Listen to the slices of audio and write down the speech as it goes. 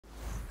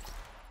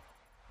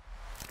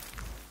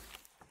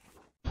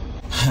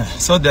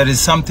So there is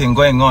something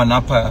going on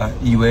up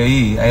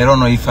UAE. I don't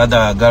know if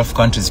other Gulf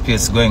countries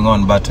is going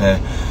on, but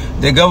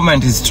the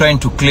government is trying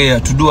to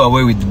do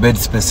away with bed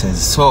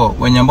spaces. So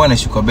when you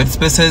want bed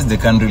spaces, they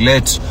can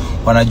relate.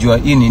 Wanajua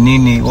ini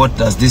nini, what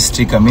does this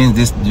sticker mean?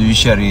 This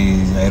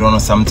judiciary, I don't know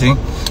something,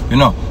 you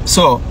know.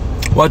 So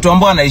watu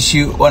ambao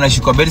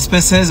wanaishi bed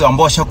spaces,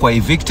 ambao washakuwa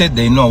evicted,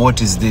 they know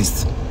what is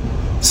this.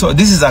 So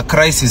this is a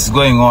crisis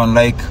going on,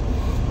 like.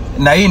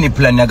 Na hii ni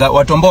plan ya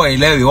watu ambao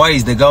waelewi why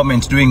is the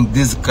government doing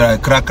this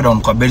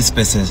crackdown kwa bed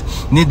spaces.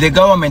 Ni the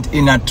government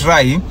in a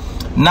try.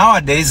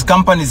 Nowadays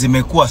companies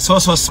zimekuwa so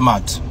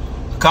smart.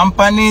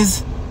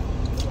 Companies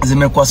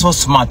zimekuwa so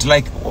smart,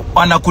 like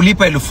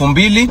wanakulipa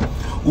 2,000,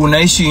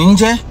 unaishi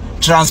nje,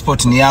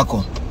 transport ni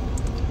yako.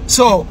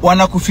 So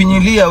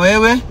wanakufinyilia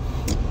wewe.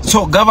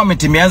 So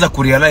government imeanza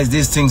kurealize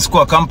these things,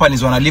 kwa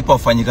companies wanalipa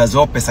wafanyikazi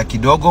wao pesa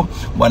kidogo,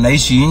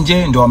 wanaishi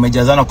nje, ndio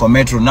wamejazana kwa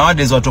metro.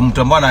 Nowadays watu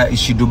mtu ambao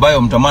anaishi Dubai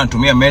au mtu ambao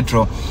anatumia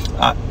metro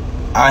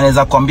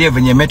anaweza kuambia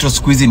venye metro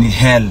siku hizi ni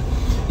hell.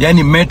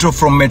 Yani metro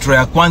from metro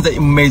ya kwanza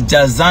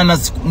mmejazana,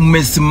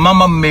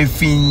 mmesimama,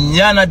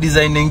 mmefinyana,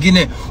 design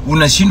nyingine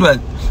unashindwa.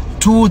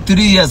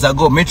 2-3 years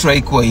ago metro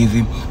haikuwa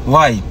hivi.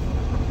 Why?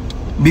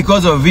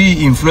 Because of the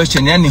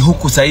inflation, yani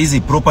huku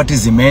saizi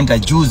properties zimeenda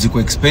juu, ziko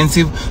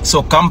expensive,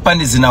 so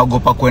companies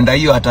zinaogopa kwenda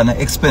hiyo hata na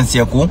expense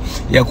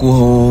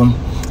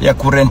ya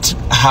ku rent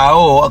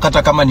hao,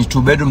 hata kama ni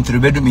 2 bedroom 3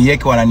 bedroom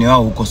yeke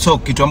wananiwao huko. So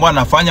kitu ambao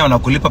wanafanya,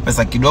 wanakulipa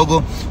pesa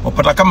kidogo,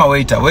 wapata kama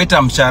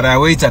waiter mshahara ya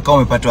waiter kama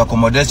umepatiwa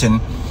accommodation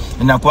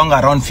inakuanga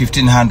around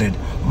 1,500.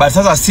 But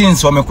sasa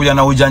since wamekuja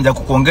na ujanja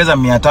kukuongeza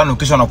 500,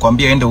 kisha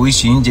wanakuambia ende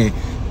uishi nje,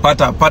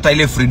 pata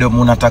ile freedom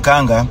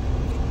unatakanga.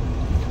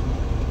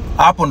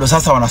 Hapo ndo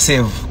sasa wana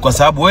save, kwa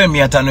sababu wewe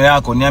 500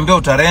 yako niambia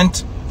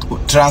utarent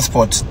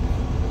transport.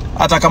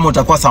 Hata kama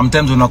utakuwa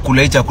sometimes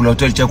unakula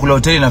chakula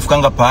hoteli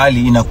inafikanga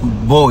pahali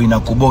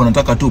inakubo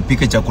unataka tu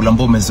upike chakula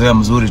ambao umezoea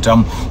mzuri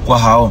tamu kwa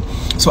hao.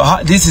 So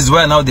this is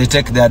where now they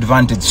take the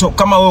advantage. So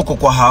kama wewe uko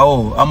kwa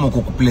hao ama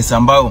uko ku place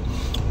ambao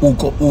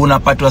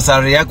unapatwa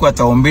salary yako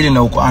hata 2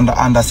 na uko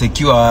under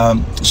secure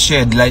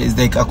shed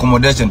like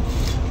accommodation,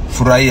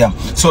 furahia.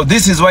 So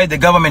this is why the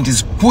government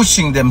is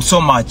pushing them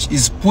so much,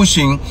 is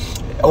pushing.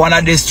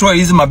 Wana destroy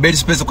hizi bed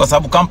spaces kwa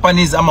sababu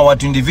companies ama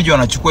watu individual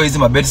wanachukua hizi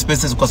bed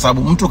spaces, kwa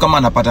sababu mtu kama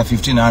anapata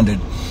 1,500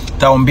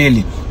 tao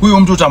 2, huyu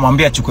mtu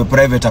utamwambia achukue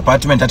private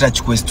apartment, hata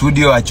achukue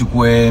studio,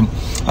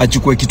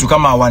 achukue kitu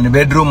kama 1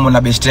 bedroom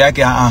na best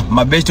yake.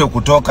 Mabeste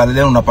kutoka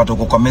then unapata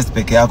uko kwa mess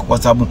peke yako, kwa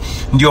sababu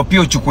ndio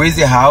pia uchukue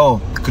hizi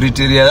hao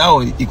criteria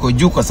yao iko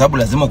juu, kwa sababu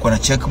lazima uko na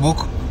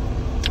checkbook,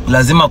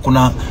 lazima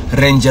kuna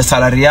range ya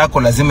salary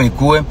yako lazima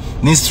ikue.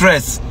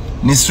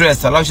 Ni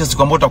stress, alafu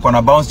siku ambayo utakuwa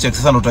na bounce check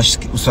sasa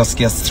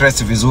utasikia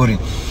stress vizuri.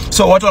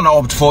 So watu wana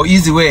opt for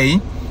easy way.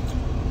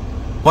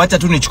 Wacha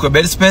tu nichukue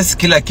bed space,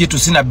 kila kitu,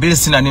 sina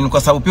bills sina nini,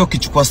 kwa sababu pia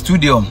ukichukua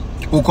studio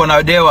uko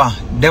na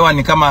dewa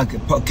ni kama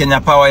Kenya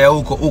Power ya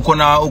huko,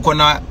 uko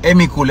na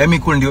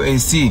Emikul ndio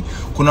AC,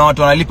 kuna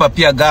watu wanalipa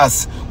pia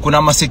gas,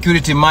 kuna ma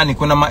security money,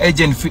 kuna ma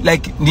agent fee,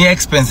 like ni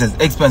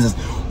expenses.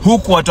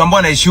 Huku watu ambao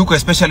wanaishi huko,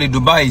 especially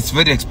Dubai, it's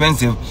very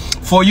expensive.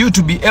 For you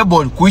to be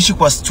able kuishi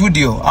kwa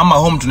studio ama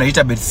home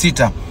tunaita bed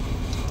sitter,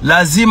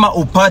 lazima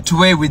upart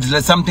way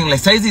with something like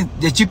size.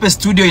 The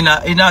cheapest studio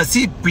ina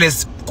si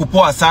place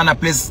kupoa sana,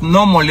 place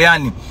normal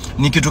yani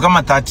ni kitu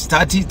kama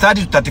 30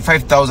 to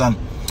 35,000.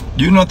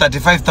 Do you know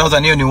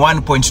 35,000 hiyo ni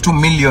 1.2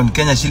 million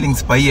Kenya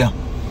shillings per year.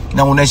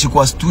 Na unaishi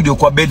kwa studio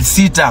kwa bed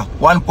sitter,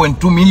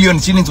 1.2 million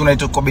shillings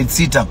unaita kwa bed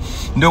sitter.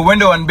 Ndio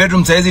uende 1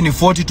 bedroom size ni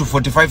 40 to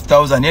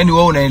 45,000. Yani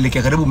wewe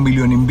unaelekea karibu 2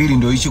 milioni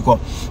ndio ishi kwa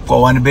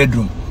 1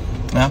 bedroom.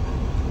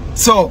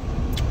 So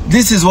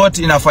this is what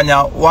inafanya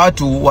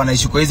watu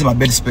wanaishi kwa hizi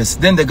bed space.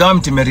 Then the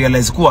government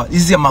imerealize kuwa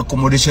hizi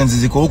accommodations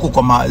ziko huko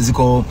kwa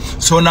ziko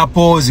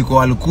Sonapo,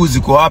 ziko Alku,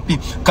 ziko wapi,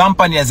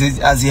 company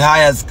as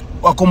hires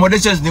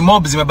accommodations ni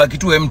mob, zimebaki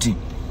tu empty.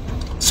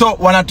 So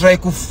wana try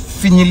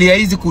kufinyilia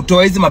hizi,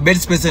 kutoa hizi bed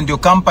space, ndio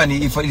company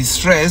if is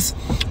stress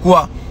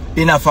kuwa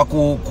inafaa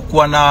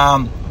kuwa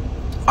na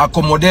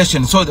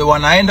accommodation. So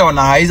wanaenda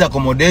wanahaiza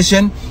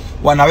accommodation,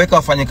 wanaweka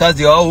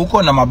wafanyikazi wao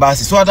huko na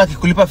mabasi. So hata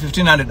kikulipa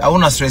 1,500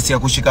 hauna stress ya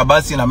kushika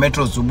basi na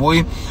metro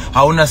asubuhi,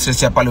 hauna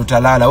stress ya pale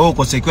utalala. Wewe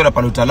uko secure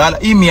pale utalala.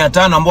 Hii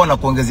 500 ambao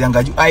wanakuongezea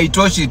ngaju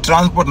haitoshi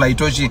transport na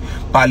haitoshi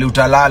pale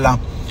utalala.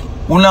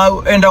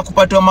 Unaenda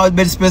kupata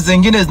bed space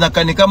zingine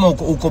zinakani kama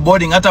uko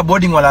boarding, hata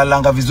boarding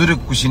walalanga vizuri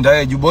kukushinda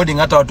wewe. Juu boarding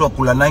hata watu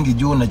wakulanangi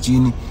juu na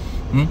chini.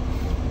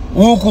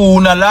 Huku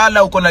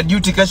unalala, uko na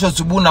duty kesho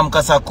asubuhi na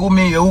mkasa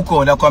 10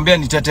 huko, nakwambia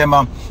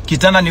nitetema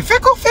kitanda ni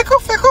feko.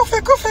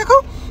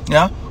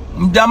 Ya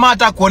mjamaa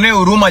hata kuonea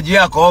huruma juu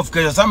yako off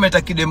kesho. Sasa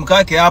metakidem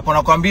kake hapo,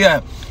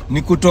 nakwambia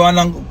ni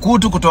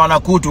kutoana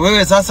kutu.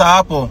 Wewe sasa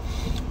hapo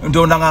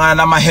ndio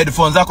unangana na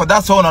headphones zako.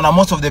 That's all. Na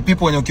most of the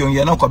people when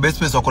ukiongea nao kwa bed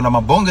space wako na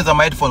mabonge za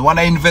headphones,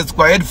 wana invest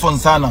kwa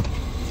headphones sana.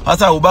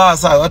 Hasa ubaya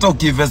sana hata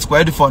ukiinvest kwa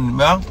headphone,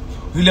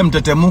 ile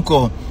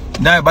mtetemuko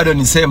naye bado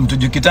ni same.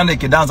 Tujikitanda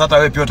ikidance, hata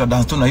wewe pia uta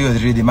dance tu na hiyo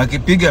rhythm.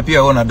 Akipiga pia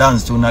wewe una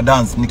dance tu, una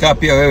dance. Nikaa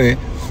pia wewe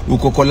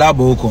uko collab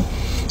huko.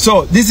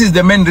 So this is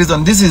the main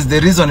reason, this is the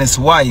reason is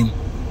why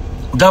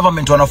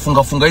government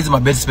wanafunga hizi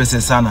bed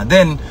spaces sana.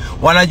 Then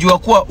wanajua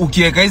kuwa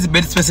ukiweka hizi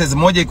bed spaces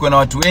moja ikiwa na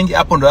watu wengi,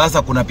 hapo ndo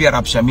sasa kuna pia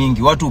rapsha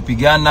mingi, watu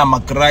upigana,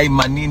 makrai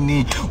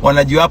manini,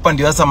 wanajua hapa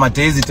ndio sasa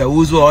matezi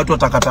tauzwa, watu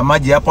watakata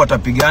maji hapo,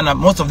 watapigana.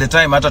 Most of the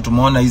time hata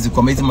tumeona hizi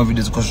kwa hizi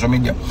videos kwa social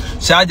media,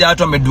 shaja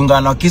watu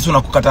wamedungana kisu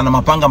na kukatana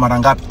mapanga mara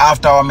ngapi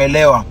after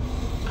wamelewa.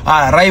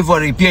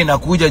 Rivalry pia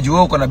inakuja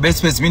juu uko na bed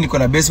space, mimi niko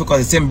na bed space kwa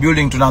the same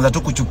building, tunaanza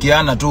tu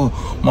kuchukiana tu,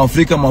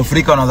 Mwafrika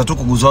wanaanza tu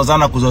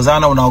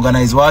kuzozana,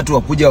 unaorganize watu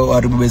wakuja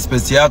waribu bed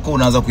space yako,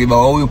 unaanza kuiba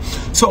wa huyu.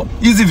 So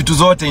hizi vitu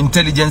zote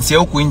intelligence ya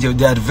huku nje,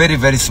 they are very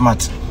very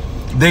smart,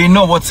 they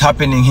know what's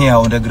happening here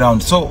on the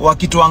ground. So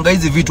wakituanga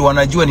hizi vitu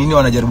wanajua nini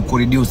wanajaribu ku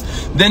reduce.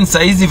 Then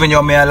saizi venye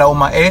wameallow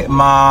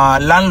ma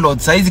landlord,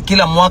 saizi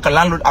kila mwaka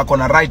landlord ako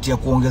na right ya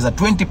kuongeza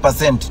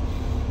 20%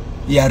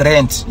 ya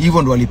rent.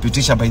 Hivyo ndo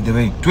walipitisha by the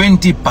way,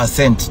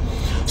 20%.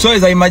 So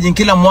as I imagine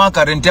kila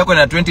mwaka rent yako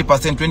ina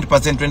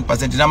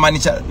 20%.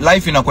 Inamaanisha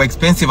life inakuwa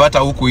expensive hata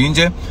huku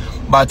nje,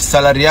 but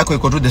salary yako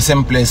iko to the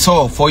same place.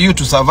 So for you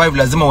to survive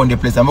lazima uende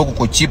place ambako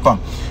uko cheaper,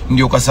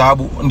 ndio kwa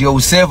sababu ndio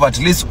usave, at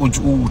least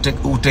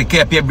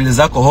utekea pia bills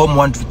zako home,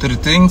 1 to 3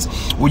 things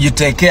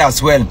ujitekea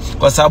as well.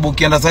 Kwa sababu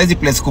ukienda saizi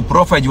place ku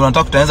profile,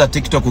 unataka kutengeneza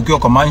TikTok ukiwa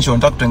kwa mansion,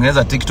 unataka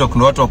kutengeneza TikTok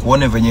ndio watu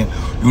wakuone venye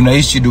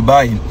unaishi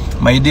Dubai,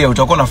 my dear,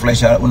 utakuwa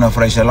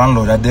unafurahisha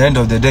landlord. At the end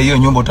of the day hiyo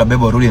nyumba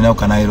utabeba urudi nayo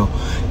Kanairo.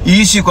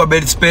 Ishi kwa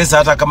bed space,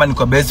 hata kama ni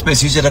kwa bed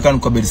space, ishi hata kama ni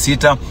kwa bed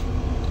sitter,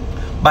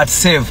 but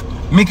save.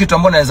 Mimi kitu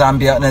ambacho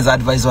naweza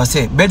advise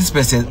wase, bed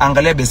spaces,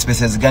 angalia bed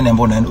spaces gani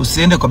ambapo unaenda.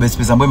 Usiende kwa bed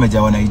space ambayo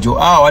imejawa na hijo.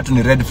 Watu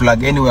ni red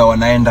flag anywhere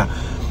wanaenda.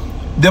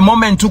 The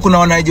moment tu kuna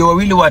wanaijo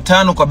wawili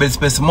watano kwa bed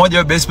space moja,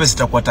 hiyo bed space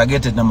itakuwa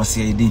targeted na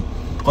CID.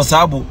 Kwa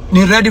sababu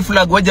ni red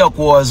flag, waje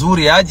kwa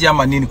wazuri aje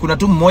ama nini. Kuna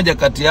tu mmoja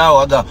kati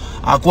yao aga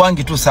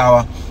akuangi tu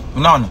sawa.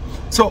 Unaona?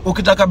 So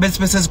ukitaka bed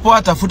spaces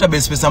poa, tafuta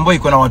bed space ambayo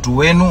iko na watu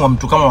wenu wa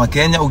mtu kama wa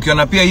Kenya.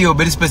 Ukiona pia hiyo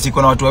bed space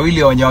iko na watu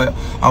wawili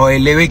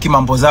hawaeleweki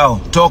mambo zao,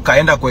 toka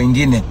enda kwa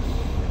wengine.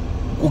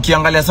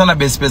 Ukiangalia sana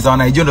bed space za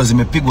Wanaijo ndo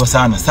zimepigwa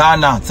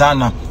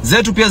sana.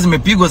 Zetu pia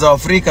zimepigwa, za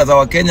Afrika, za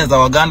Wakenya, za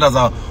Waganda,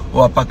 za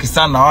wa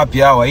Pakistan na wapi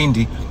hao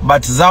Wahindi,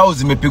 but zao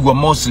zimepigwa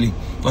mostly.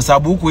 Kwa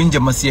sababu huku nje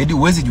CID,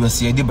 uwezi jua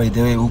CID by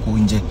the way huku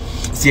nje.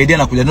 CID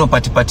anakuja ndio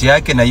pati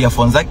yake na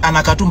earphones zake,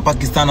 anakatu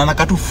Pakistan,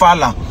 anakatu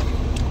fala.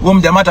 Huyo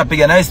mjamaa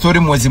atapiga naye story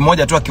mwezi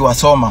mmoja tu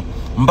akiwasoma,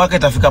 mpaka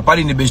itafika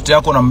pale ni best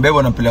yako na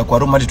mbebo na peleka kwa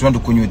room hadi tuende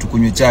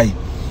kunywe chai.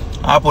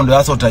 Hapo ndio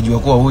sasa utajua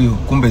kuwa huyu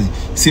kumbe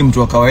si mtu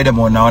wa kawaida.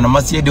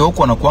 Mwana CID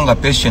huko wanakuanga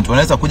patient,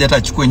 wanaweza kuja hata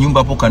achukue nyumba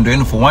hapo kando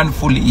yenu for 1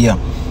 full year.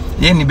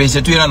 Yeye ni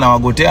best tu, yana na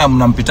wagotea,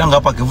 mnampitanga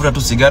hapa akivuta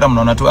tu sigara,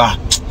 mnaona tu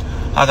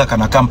haka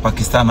kana kama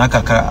Pakistan,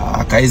 haka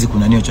akaezi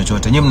kuna nio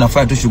chochote. Nyinyi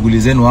mnafanya tu shughuli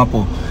zenu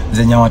hapo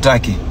zenye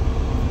wataki.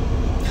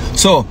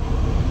 So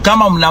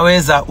kama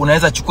mnaweza,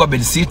 unaweza chukua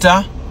bed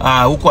sitter,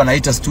 huko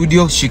anaita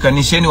studio,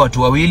 shikanisheni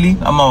watu wawili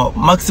ama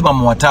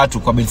maximum watatu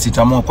kwa bed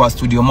sitter moja kwa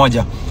studio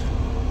moja.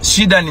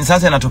 Shida ni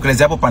sasa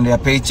inatokelezea hapo pande ya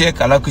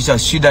paycheck, alafu kisha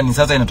shida ni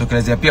sasa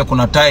inatokelezea pia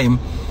kuna time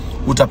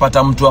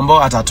utapata mtu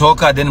ambao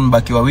atatoka, then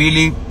mbaki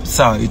wawili,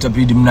 sawa,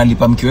 itabidi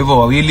mnalipa mkiwa hivyo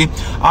wawili.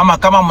 Ama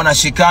kama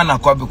mnashikana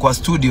kwa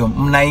studio,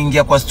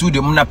 mnaingia kwa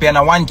studio,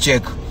 mnapeana one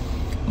check,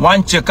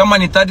 kama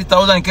ni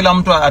 30,000 kila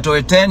mtu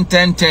atoe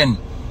 10,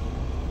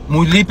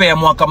 mulipe ya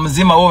mwaka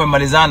mzima, wao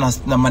wamemalizana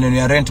na maneno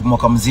ya rent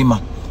mwaka mzima.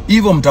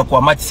 Hivyo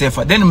mtakuwa much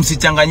safer. Then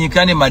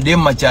msichanganyikane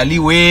mademu machali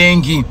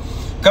wengi.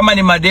 Kama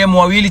ni mademu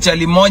wawili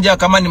chali moja,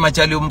 kama ni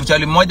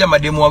chali moja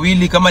mademu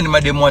wawili, kama ni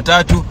mademu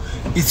watatu,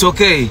 it's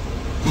okay,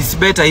 it's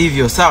better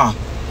hivyo, sawa?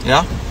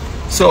 Yeah.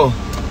 So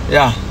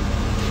yeah,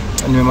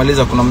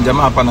 nimemaliza. Kuna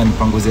mjamaa hapa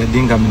ananipanguzia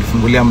dinga,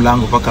 amenifungulia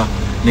mlango paka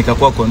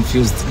nikakuwa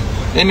confused.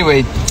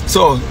 Anyway,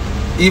 so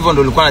hivyo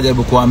ndo nilikuwa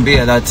najaribu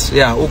kuambia that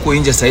yeah, huko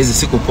nje saizi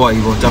siku poa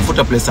hivyo.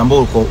 Tafuta place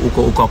ambao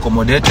uko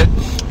accommodated,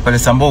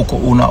 place ambao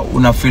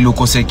una feel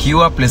uko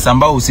secure, place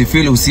ambao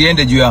usifeel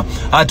usiende juu ya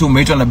hata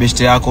umeitwa na best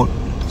yako.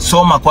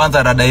 Soma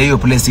kwanza rada hiyo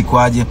place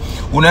ikwaje.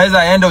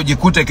 Unaweza enda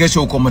ujikute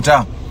kesho uko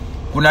mtaa.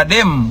 Kuna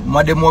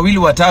mademu wawili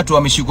watatu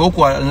wameshikwa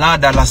huko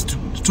nada last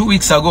 2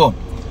 weeks ago.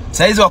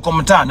 Saizi wako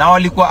mtaa na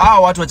walikuwa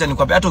watu acha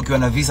nikwambia, hata ukiwa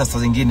na visa saa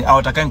zingine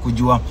hawatakani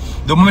kujua.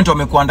 The moment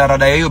wamekuwa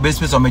rada hiyo base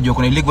space, wamejua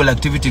kuna illegal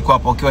activity kwa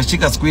hapo.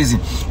 Ukiwashika siku hizi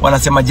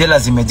wanasema jela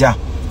zimejaa.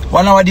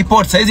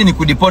 Wanawadeport saizi, ni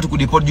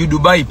kudeport juu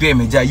Dubai pia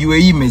imejaa, UAE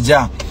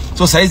imejaa.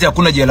 So saizi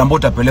hakuna jela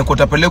ambayo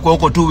utapelekwa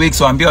huko 2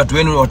 weeks, waambie watu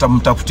wenu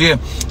watamtafutie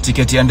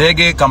tiketi ya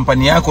ndege,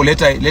 kampani yako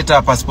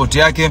leta passport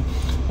yake,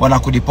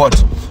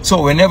 wanakudeport.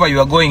 So whenever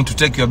you are going to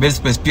take your bed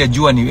space, pia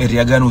jua ni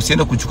area gani.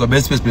 Usiende kuchukua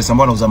bed space place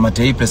ambayo unauza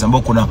matei, place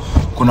ambayo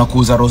kuna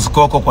kuuza rose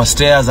coco kwa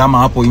stairs ama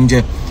hapo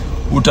nje,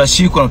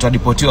 utashikwa na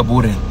utadeportiwa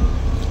bure.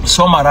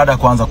 Soma rada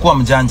kwanza, kuwa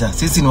mjanja.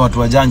 Sisi ni watu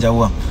wajanja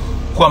huwa.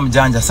 Kuwa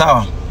mjanja,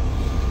 sawa?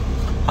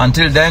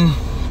 Until then,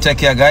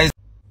 take care guys.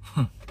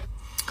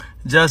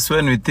 Just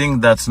when we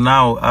think that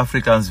now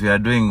Africans we are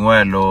doing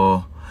well,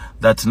 or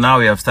that now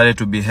we have started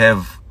to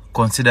behave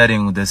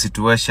considering the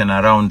situation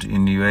around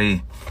in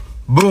UAE,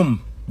 boom,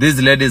 These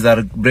ladies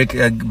are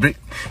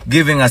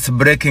giving us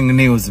breaking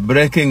news.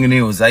 Breaking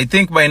news. I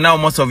think by now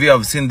most of you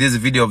have seen this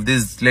video of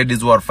these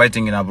ladies who are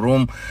fighting in a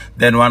room.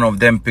 Then one of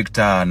them picked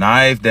a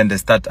knife. Then they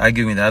start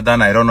arguing with the other.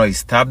 And I don't know, he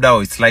stabbed her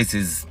or he sliced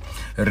his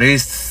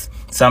wrists.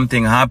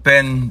 Something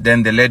happened.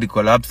 Then the lady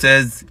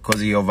collapses because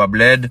he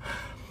overbled.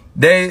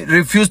 They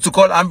refused to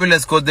call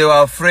ambulance because they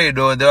were afraid,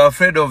 or they were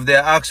afraid of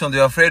their action. They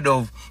were afraid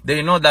of,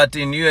 they know that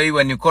in UAE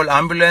when you call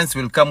ambulance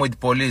will come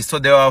with police. So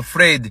they were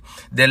afraid.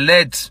 They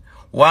let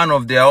one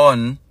of their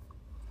own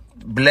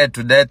bled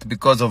to death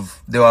because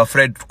of, they were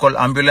afraid to call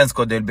ambulance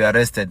because they'll be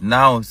arrested.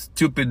 Now,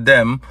 stupid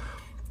them.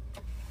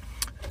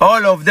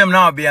 All of them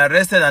now be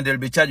arrested and they'll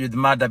be charged with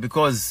murder,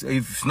 because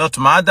if not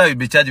murder, you'll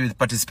be charged with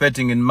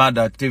participating in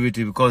murder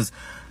activity. Because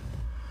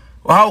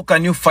how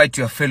can you fight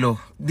your fellow?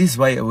 This is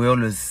why we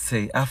always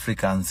say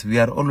Africans, we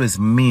are always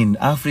mean.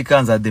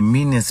 Africans are the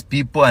meanest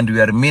people, and we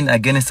are mean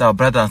against our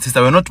brothers and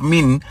sisters. We're not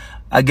mean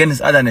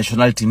against other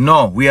nationality.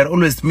 No, we are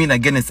always mean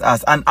against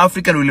us. An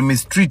African will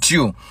mistreat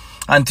you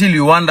until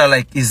you wonder,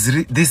 like,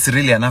 is this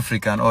really an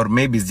African? Or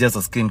maybe it's just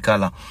a skin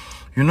color.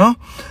 You know?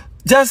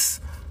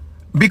 Just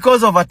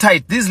because of a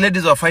tithe. These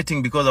ladies are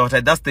fighting because of a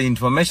tithe. That's the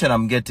information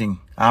I'm getting.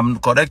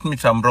 Correct me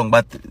if I'm wrong,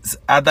 but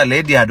other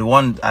lady had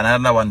won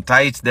another one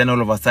tithe. Then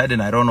all of a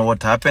sudden, I don't know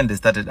what happened. They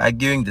started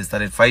arguing. They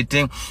started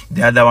fighting.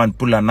 The other one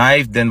pulled a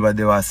knife. Then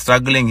they were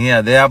struggling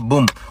here, there.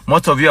 Boom.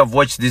 Most of you have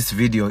watched this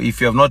video.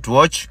 If you have not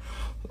watched,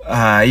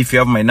 if you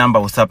have my number,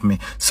 WhatsApp me.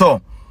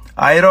 So,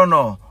 I don't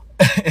know.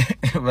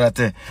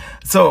 But,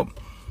 so,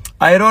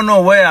 I don't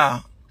know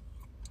where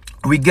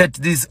we get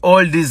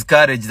all this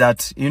courage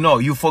that, you know,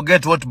 you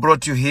forget what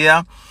brought you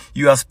here.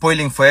 You are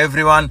spoiling for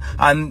everyone.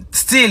 And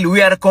still,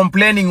 we are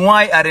complaining,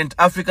 why aren't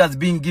Africans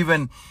being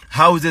given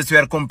houses? We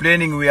are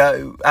complaining,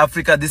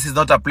 Africa, this is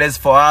not a place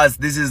for us.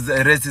 This is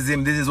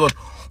racism. This is what.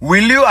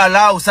 Will you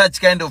allow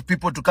such kind of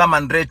people to come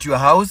and rent your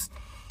house?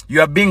 You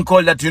are being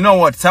called that, you know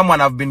what, someone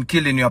have been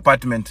killed in your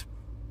apartment.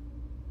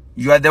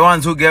 You are the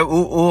ones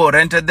who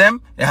rented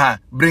them. Yeah,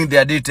 bring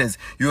their details.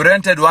 You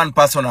rented one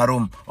person a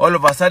room. All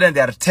of a sudden,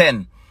 there are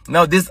 10.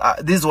 Now, this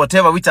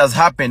whatever which has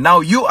happened,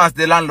 now you as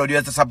the landlord, you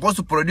are supposed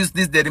to produce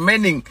the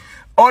remaining,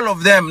 all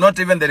of them, not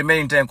even the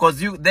remaining 10. Because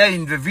there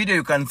in the video,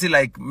 you can see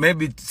like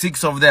maybe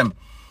 6 of them.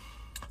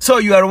 So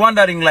you are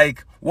wondering,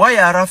 like, why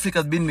are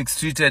Africans being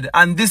mistreated?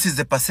 And this is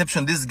the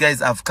perception. These guys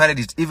have carried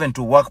it even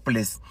to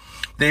workplace.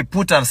 They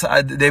put a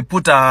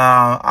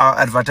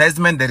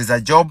advertisement, there is a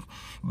job.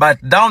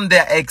 But down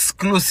there,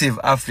 exclusive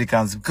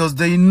Africans, because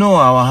they know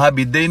our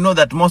habit. They know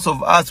that most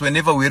of us,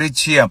 whenever we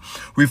reach here,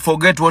 we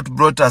forget what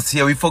brought us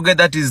here. We forget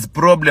that is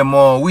problem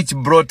or which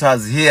brought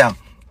us here.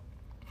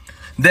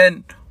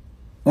 Then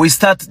we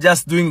start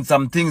just doing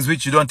some things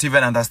which you don't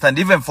even understand.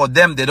 Even for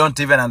them, they don't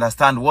even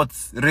understand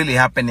what's really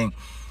happening.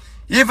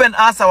 Even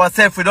us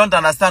ourselves, we don't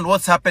understand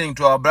what's happening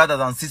to our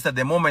brothers and sisters.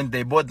 The moment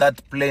they bought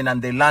that plane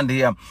and they land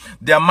here,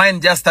 their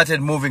mind just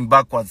started moving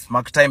backwards.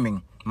 Mark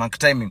timing.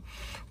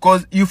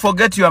 Because you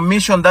forget your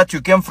mission, that you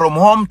came from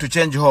home to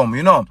change home,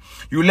 you know.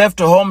 You left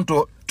home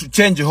to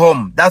change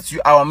home. That's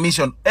our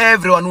mission.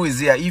 Everyone who is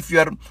here, if you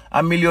are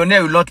a millionaire,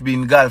 you will not be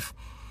in Gulf.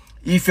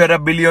 If you are a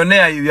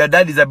billionaire, your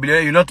dad is a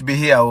billionaire, you will not be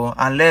here,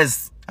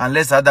 unless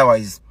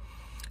otherwise,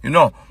 you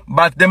know.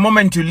 But the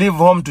moment you leave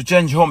home to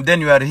change home, then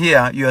you are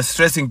here, you are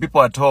stressing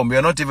people at home. You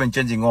are not even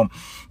changing home.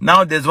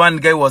 Now there's one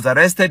guy who was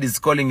arrested. He's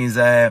calling his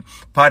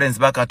parents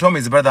back at home,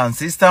 his brother and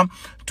sister,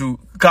 to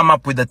come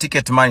up with the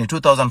ticket money,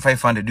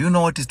 2,500. Do you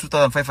know what is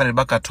 2,500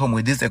 back at home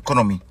with this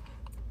economy?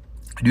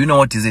 Do you know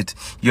what is it?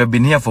 You have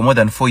been here for more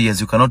than 4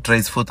 years. You cannot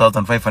raise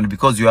 4,500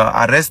 because you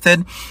are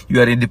arrested. You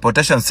are in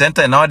deportation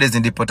center. And nowadays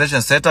in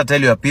deportation center, tell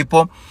your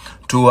people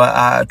to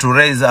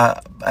raise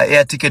a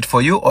air ticket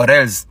for you, or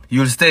else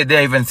you'll stay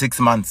there even 6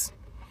 months.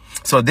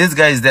 So this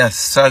guy is there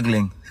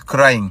struggling,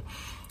 crying.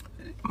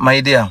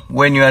 My dear,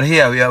 when you are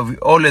here, we have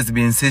always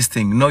been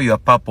insisting, know your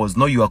purpose,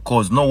 know your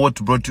cause, know what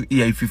brought you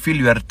here. If you feel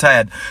you are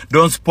tired,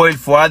 don't spoil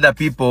for other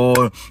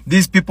people.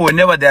 These people,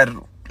 whenever they are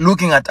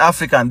looking at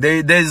African,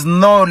 there is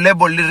no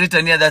label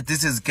written here that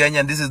this is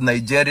Kenyan, this is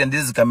Nigerian,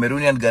 this is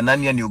Cameroonian,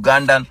 Ghanaian,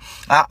 Ugandan,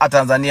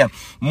 Tanzania.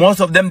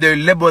 Most of them, they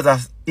label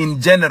us in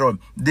general,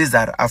 these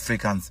are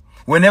Africans.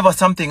 Whenever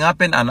something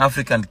happened, an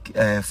African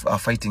are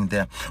fighting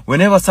there.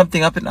 Whenever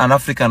something happened, an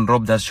African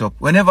robbed that shop.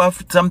 Whenever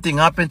something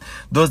happened,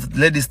 those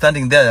ladies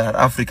standing there are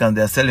African,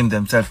 they are selling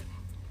themselves.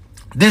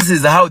 This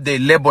is how they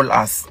label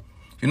us.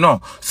 You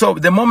know, so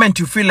the moment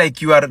you feel like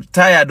you are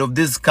tired of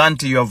this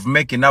country, you have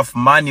make enough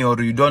money,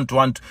 or you don't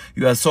want,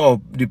 you are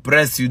so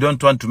depressed, you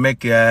don't want to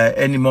make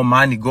any more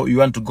money, you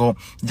want to go,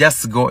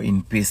 just go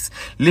in peace.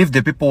 Leave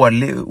the people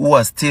who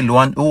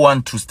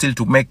want to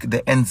still make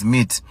the ends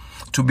meet,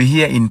 to be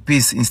here in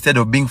peace, instead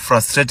of being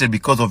frustrated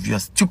because of your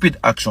stupid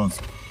actions.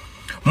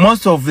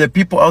 Most of the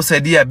people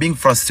outside here are being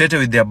frustrated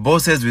with their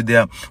bosses, with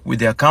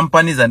their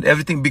companies and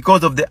everything,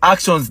 because of the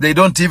actions they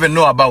don't even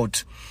know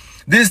about.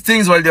 These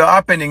things, while they were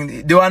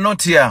happening, they were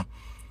not here.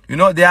 You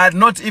know, they had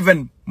not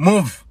even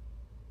moved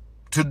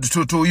to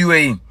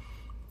UAE.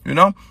 You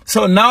know,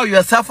 so now you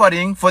are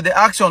suffering for the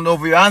action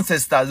of your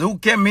ancestors who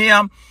came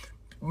here,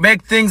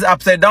 make things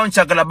upside down,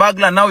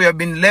 chakalabagla. Now you have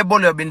been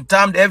labeled, you have been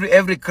termed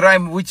every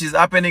crime which is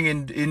happening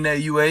in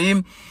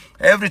UAE.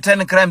 Every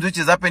 10 crimes which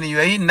is happening in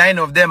UAE, 9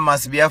 of them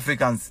must be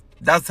Africans.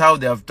 That's how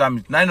they have termed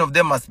it. 9 of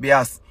them must be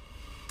us.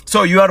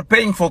 So you are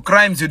paying for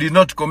crimes you did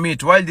not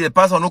commit, while the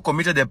person who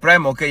committed the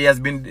crime, okay, he has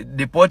been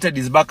deported,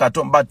 is back at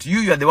home. But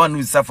you are the one who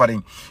is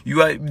suffering.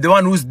 You are the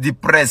one who is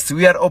depressed.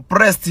 We are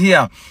oppressed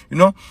here, you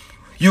know.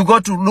 You go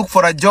to look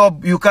for a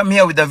job, you come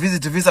here with a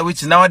visit visa,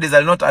 which nowadays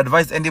I not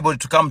advise anybody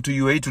to come to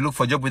UAE to look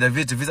for a job with a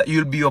visit visa.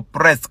 You'll be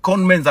oppressed.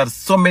 Conmen are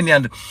so many,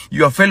 and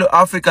your fellow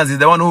Africans is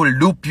the one who will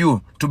dupe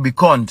you to be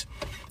conned.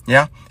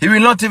 Yeah, he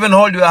will not even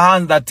hold your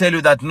hand that tell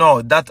you that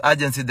no, that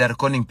agency, they are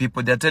conning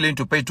people. They are telling you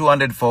to pay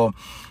 200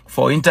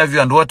 for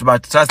interview and what,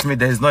 but trust me,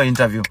 there is no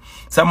interview.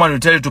 Someone will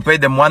tell you to pay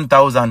them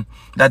 1,000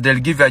 that they'll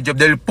give you a job.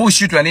 They'll push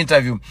you to an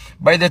interview.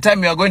 By the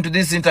time you are going to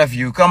this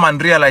interview, you come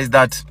and realize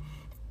that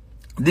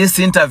this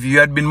interview, you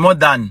had been more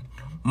than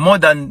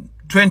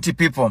 20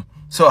 people.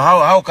 So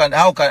how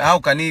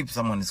can he,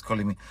 someone is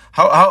calling me,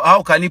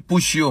 how can he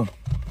push you,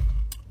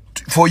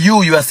 for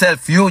you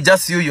yourself,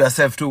 just you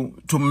yourself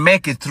to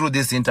make it through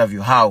this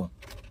interview? How?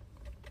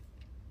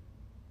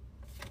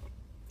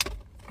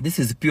 This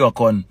is pure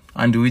con,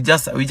 and we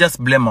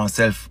just blame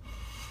ourselves,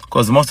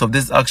 because most of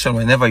this action,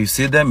 whenever you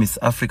see them, is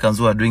Africans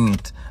who are doing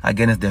it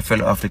against their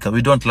fellow Africans.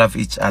 We don't love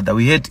each other.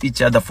 We hate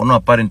each other for no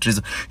apparent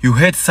reason. You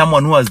hate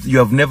someone you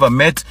have never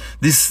met.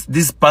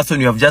 This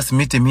person, you have just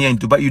met him here in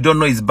Dubai. You don't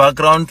know his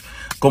background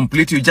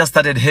completely. You just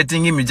started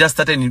hating him. You just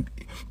started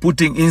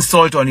putting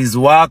insult on his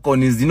work,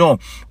 on his,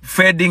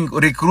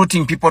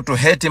 recruiting people to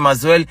hate him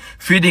as well,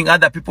 feeding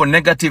other people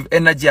negative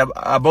energy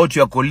about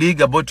your colleague,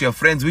 about your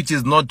friends, which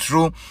is not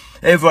true.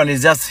 Everyone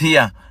is just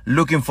here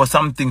looking for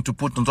something to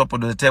put on top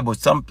of the table.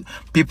 Some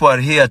people are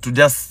here to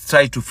just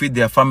try to feed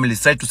their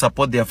families, try to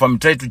support their family,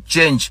 try to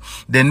change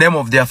the name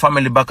of their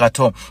family back at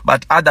home.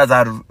 But others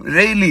are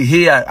really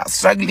here,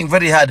 struggling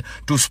very hard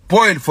to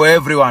spoil for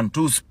everyone,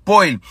 to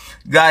spoil.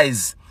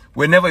 Guys,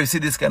 whenever you see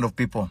this kind of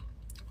people,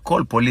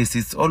 call police.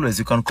 It's always,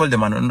 you can call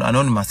them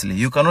anonymously.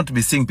 You cannot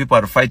be seeing people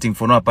are fighting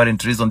for no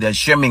apparent reason. They are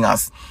shaming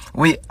us.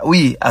 We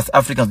as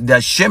Africans, they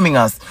are shaming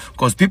us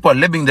because people are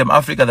labeling them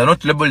Africa. They're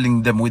not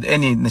labeling them with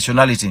any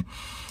nationality.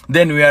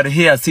 Then we are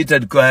here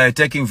seated,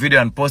 taking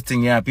video and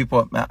posting here.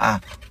 People,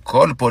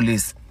 call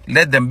police.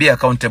 Let them be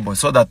accountable,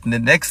 so that the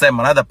next time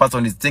another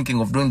person is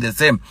thinking of doing the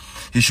same,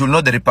 he should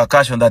know the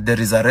repercussion, that there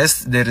is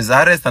arrest,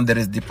 and there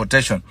is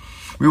deportation.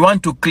 We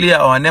want to clear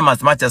our name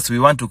as much as we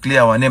want to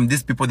clear our name.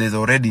 These people, there's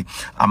already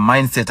a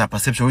mindset, a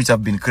perception which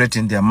have been created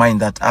in their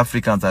mind that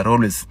Africans are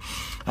always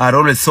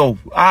so.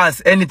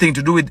 As anything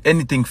to do with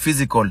anything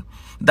physical.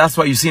 That's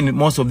why you see in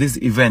most of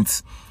these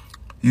events,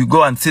 you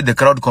go and see the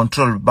crowd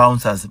control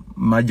bouncers.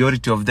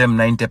 Majority of them,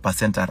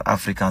 90% are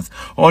Africans.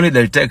 Only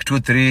they'll take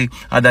 2-3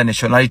 other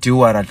nationality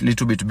who are a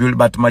little bit built.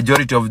 But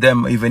majority of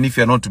them, even if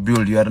you're not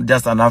built, you are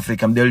just an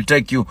African, they'll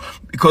take you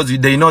because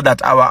they know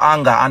that our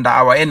anger and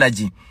our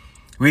energy,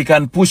 we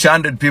can push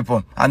 100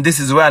 people. And this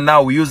is where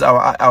now we use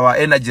our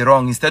energy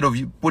wrong. Instead of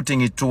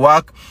putting it to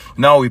work,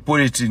 now we put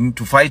it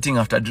into fighting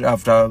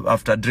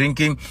after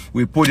drinking.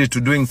 We put it to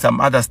doing some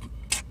other.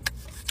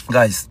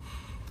 Guys,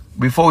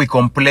 before we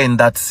complain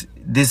that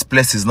this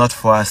place is not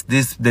for us,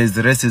 there's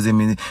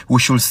racism in it, we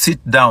should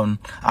sit down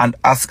and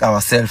ask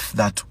ourselves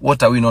that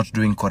what are we not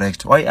doing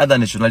correct? Why other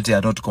nationalities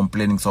are not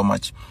complaining so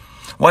much?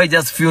 Why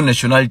just few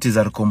nationalities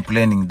are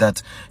complaining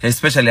that,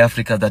 especially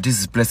Africa, that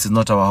this place is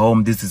not our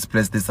home, this is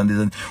place, this and this.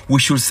 And we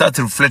should start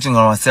reflecting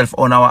on ourselves,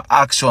 on our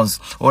actions,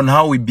 on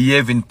how we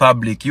behave in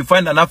public. You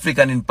find an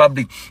African in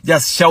public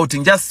just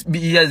shouting,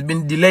 he has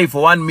been delayed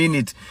for 1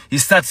 minute. He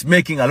starts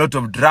making a lot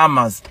of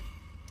dramas,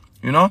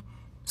 you know?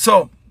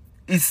 So,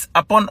 it's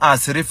upon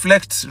us.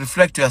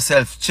 Reflect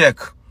yourself. Check.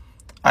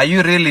 Are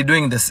you really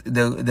doing this,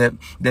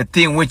 the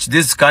thing which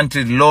this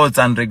country laws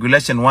and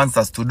regulation wants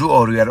us to do,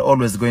 or we are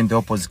always going the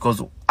opposite?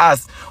 Because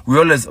us,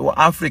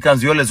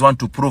 Africans, we always want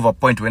to prove a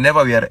point.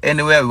 Whenever we are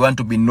anywhere, we want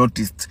to be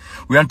noticed.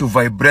 We want to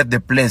vibrate the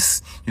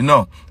place. You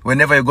know,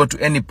 whenever you go to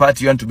any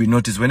party, you want to be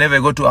noticed. Whenever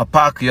you go to a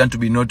park, you want to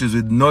be noticed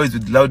with noise,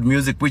 with loud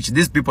music, which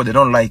these people, they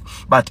don't like.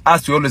 But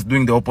us, we're always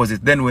doing the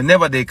opposite. Then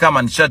whenever they come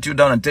and shut you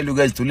down and tell you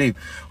guys to leave,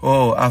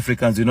 oh,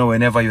 Africans, you know,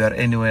 whenever you are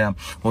anywhere,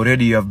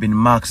 already you have been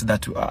marked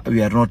that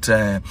we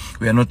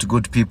are not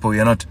good people.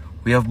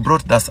 We have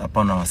brought that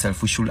upon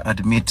ourselves. We should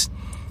admit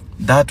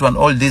that one.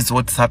 All this,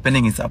 what's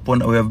happening is upon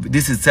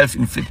this is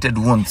self-inflicted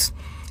wounds.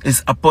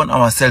 It's upon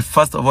ourselves.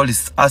 First of all,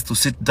 it's us to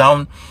sit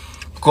down,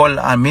 call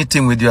a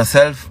meeting with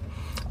yourself,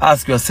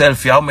 ask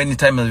yourself, how many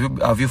times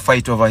have you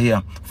fight over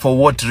here? For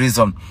what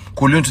reason?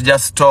 Could you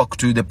just talk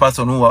to the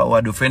person who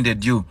had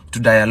offended you, to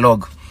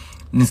dialogue,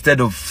 instead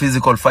of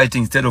physical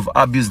fighting, instead of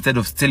abuse, instead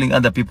of stealing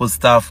other people's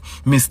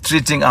stuff,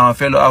 mistreating our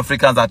fellow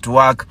Africans at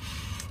work?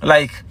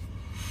 Like,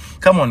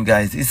 come on,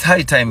 guys. It's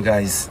high time,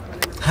 guys.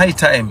 High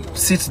time.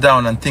 Sit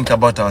down and think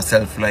about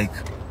ourselves. Like,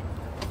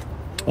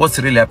 what's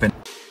really happening?